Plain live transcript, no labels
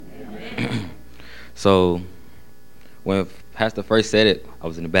So when Pastor first said it, I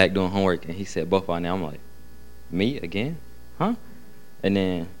was in the back doing homework, and he said both our names. I'm like, me again? Huh? And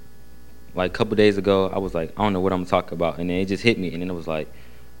then, like a couple days ago, I was like, I don't know what I'm gonna talk about, and then it just hit me, and then it was like,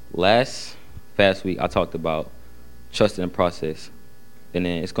 last fast week I talked about trusting the process, and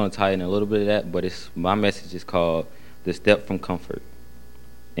then it's gonna tie in a little bit of that, but it's my message is called the step from comfort.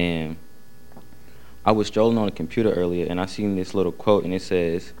 And I was strolling on the computer earlier, and I seen this little quote, and it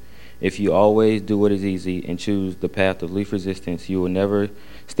says, if you always do what is easy and choose the path of least resistance, you will never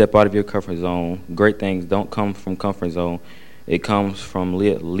step out of your comfort zone. Great things don't come from comfort zone. It comes from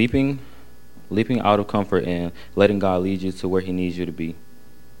leaping out of comfort and letting God lead you to where he needs you to be.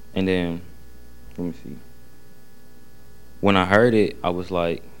 And then, let me see. When I heard it, I was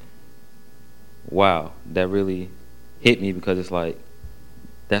like, wow, that really hit me, because it's like,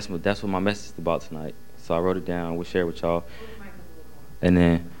 that's what my message is about tonight. So I wrote it down. We'll share it with y'all. And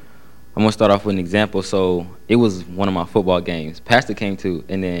then I'm gonna start off with an example. So it was one of my football games. Pastor came too,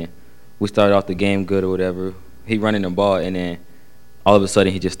 and then we started off the game good or whatever. He running the ball, and then all of a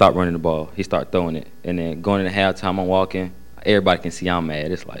sudden he just stopped running the ball. He started throwing it, and then going into halftime, I'm walking. Everybody can see I'm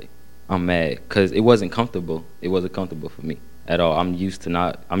mad. It's like I'm mad because it wasn't comfortable. It wasn't comfortable for me at all. I'm used to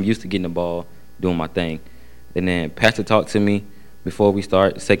getting the ball, doing my thing. And then Pastor talked to me before we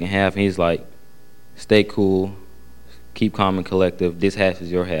start the second half, and he's like, stay cool, keep calm and collective. This half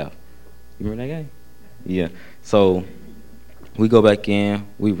is your half. You remember that game? Yeah. So we go back in,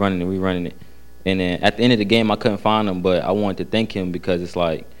 we running it. And then at the end of the game, I couldn't find him, but I wanted to thank him, because it's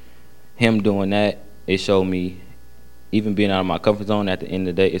like him doing that, it showed me even being out of my comfort zone, at the end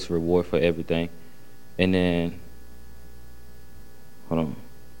of the day, it's a reward for everything. And then, hold on.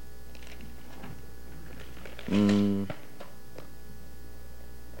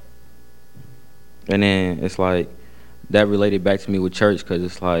 And then it's like that related back to me with church, because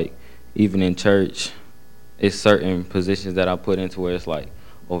it's like even in church, it's certain positions that I put into where it's like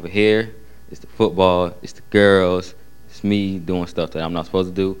over here, it's the football, it's the girls, it's me doing stuff that I'm not supposed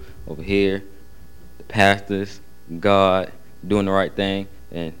to do. Over here, the pastors, God, doing the right thing.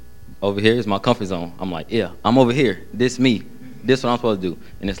 And over here is my comfort zone. I'm like, yeah, I'm over here. This me. This what I'm supposed to do.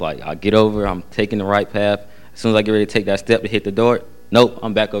 And it's like I get over, I'm taking the right path. As soon as I get ready to take that step to hit the door, nope,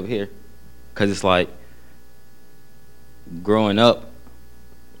 I'm back over here. Because it's like growing up,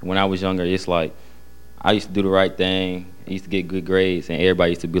 when I was younger, it's like I used to do the right thing. I used to get good grades, and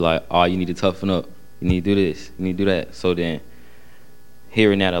everybody used to be like, oh, you need to toughen up. You need to do this. You need to do that. So then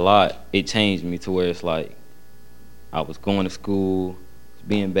hearing that a lot, it changed me to where it's like I was going to school,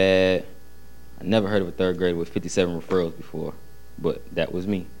 being bad. I never heard of a third grader with 57 referrals before, but that was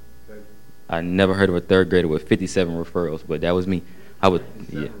me. I never heard of a third grader with 57 referrals, but that was me. I would,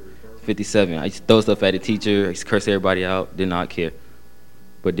 yeah. 57. I used to throw stuff at the teacher. I used to curse everybody out. Did not care.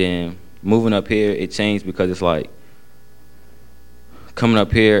 But then moving up here, it changed, because it's like coming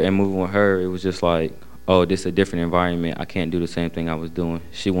up here and moving with her, it was just like, oh, this is a different environment. I can't do the same thing I was doing.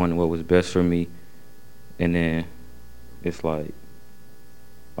 She wanted what was best for me. And then it's like,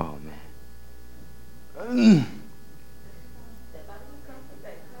 oh, man.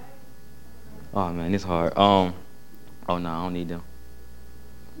 Oh, man, it's hard. Oh, no, I don't need them.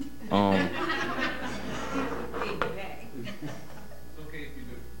 It's okay if you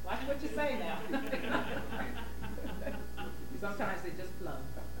do. Watch what you say now. Sometimes they just flow.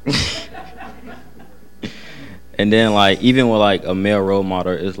 And then, like, even with, like, a male role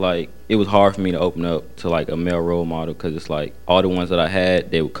model, it's like, it was hard for me to open up to, like, a male role model, because it's like, all the ones that I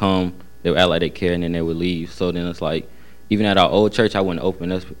had, they would come, they would act like they care, and then they would leave. So then it's like, even at our old church, I wouldn't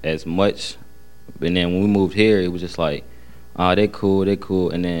open up as much. And then when we moved here, it was just like, they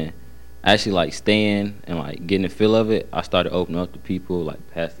cool. And then actually, like, staying and, like, getting the feel of it, I started opening up to people, like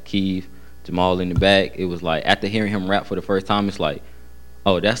Pastor Keith, Jamal in the back. It was like, after hearing him rap for the first time, it's like,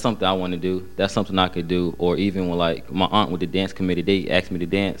 oh, that's something I want to do. That's something I could do. Or even when, like, my aunt with the dance committee, they asked me to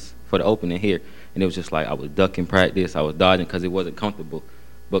dance for the opening here. And it was just like, I was ducking practice. I was dodging because it wasn't comfortable.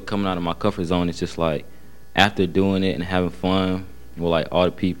 But coming out of my comfort zone, it's just like, after doing it and having fun with, like, all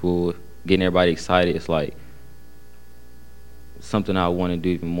the people, getting everybody excited, it's like something I want to do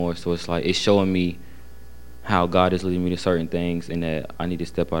even more. So it's like, it's showing me how God is leading me to certain things, and that I need to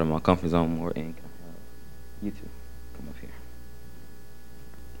step out of my comfort zone more. And you too, come up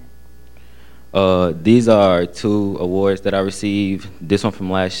here. These are 2 awards that I received. This one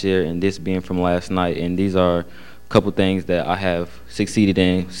from last year, and this being from last night. And these are a couple things that I have succeeded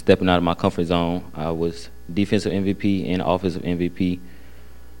in stepping out of my comfort zone. I was defensive MVP and offensive MVP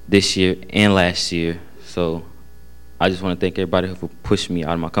this year and last year. So I just want to thank everybody who pushed me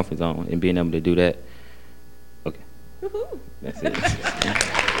out of my comfort zone and being able to do that. Okay. Woohoo. That's it.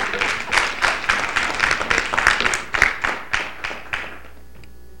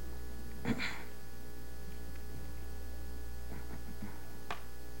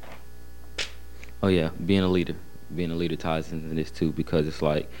 yeah, being a leader ties into this too because it's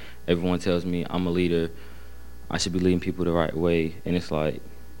like everyone tells me I'm a leader, I should be leading people the right way, and it's like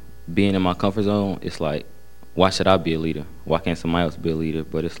being in my comfort zone. It's like why should I be a leader? Why can't somebody else be a leader?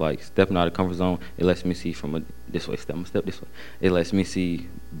 But it's like stepping out of the comfort zone. It lets me see from a this way, step this way. It lets me see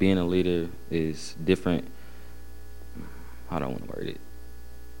being a leader is different. How do I want to word it?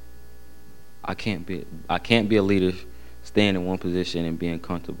 I can't be a leader staying in one position and being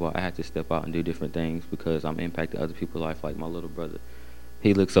comfortable. I have to step out and do different things because I'm impacting other people's life. Like my little brother,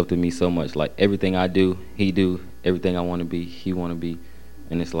 he looks up to me so much. Like everything I do, he do. Everything I want to be, he want to be.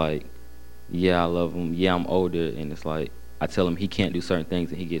 And it's like, yeah, I love him. Yeah, I'm older, and it's like I tell him he can't do certain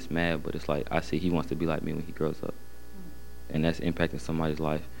things and he gets mad. But it's like I see he wants to be like me when he grows up, and that's impacting somebody's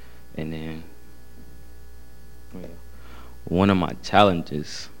life. And then yeah, one of my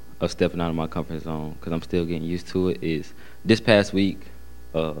challenges of stepping out of my comfort zone, because I'm still getting used to it, is this past week.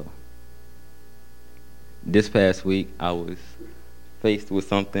 This past week, I was faced with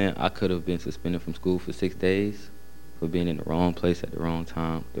something. I could have been suspended from school for 6 days for being in the wrong place at the wrong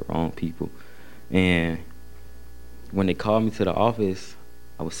time, with the wrong people. And when they called me to the office,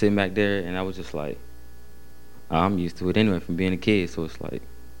 I was sitting back there, and I was just like, I'm used to it anyway from being a kid, so it's like,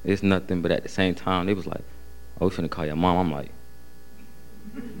 it's nothing. But at the same time, they was like, oh, we finna call your mom. I'm like,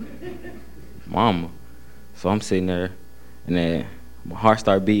 mama. So I'm sitting there, and then my heart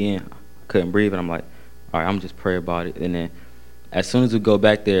started beating. I couldn't breathe, and I'm like, all right, I'm just pray about it. And then as soon as we go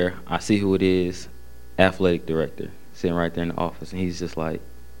back there, I see who it is, athletic director, sitting right there in the office, and he's just like,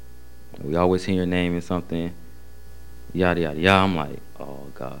 we always hear your name and something, yada, yada, yada. I'm like,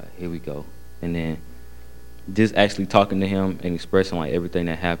 oh, God, here we go. And then just actually talking to him and expressing, like, everything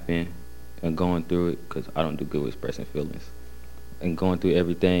that happened and going through it, because I don't do good with expressing feelings, and going through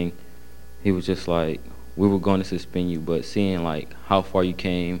everything, he was just like, we were going to suspend you, but seeing, like, how far you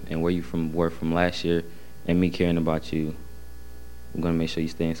came and where you were from last year and me caring about you, I'm going to make sure you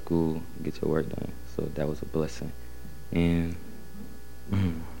stay in school and get your work done. So that was a blessing. And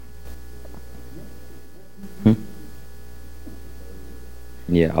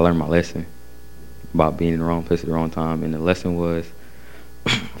yeah, I learned my lesson about being in the wrong place at the wrong time. And the lesson was,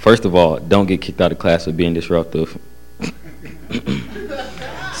 first of all, don't get kicked out of class for being disruptive.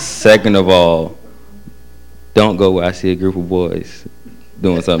 Second of all, don't go where I see a group of boys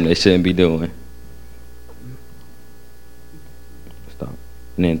doing something they shouldn't be doing. Stop.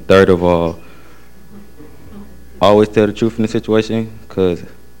 And then third of all, always tell the truth in the situation, because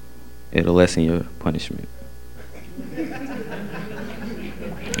it'll lessen your punishment.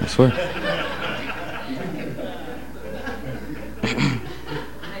 I swear.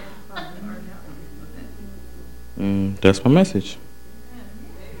 That's my message.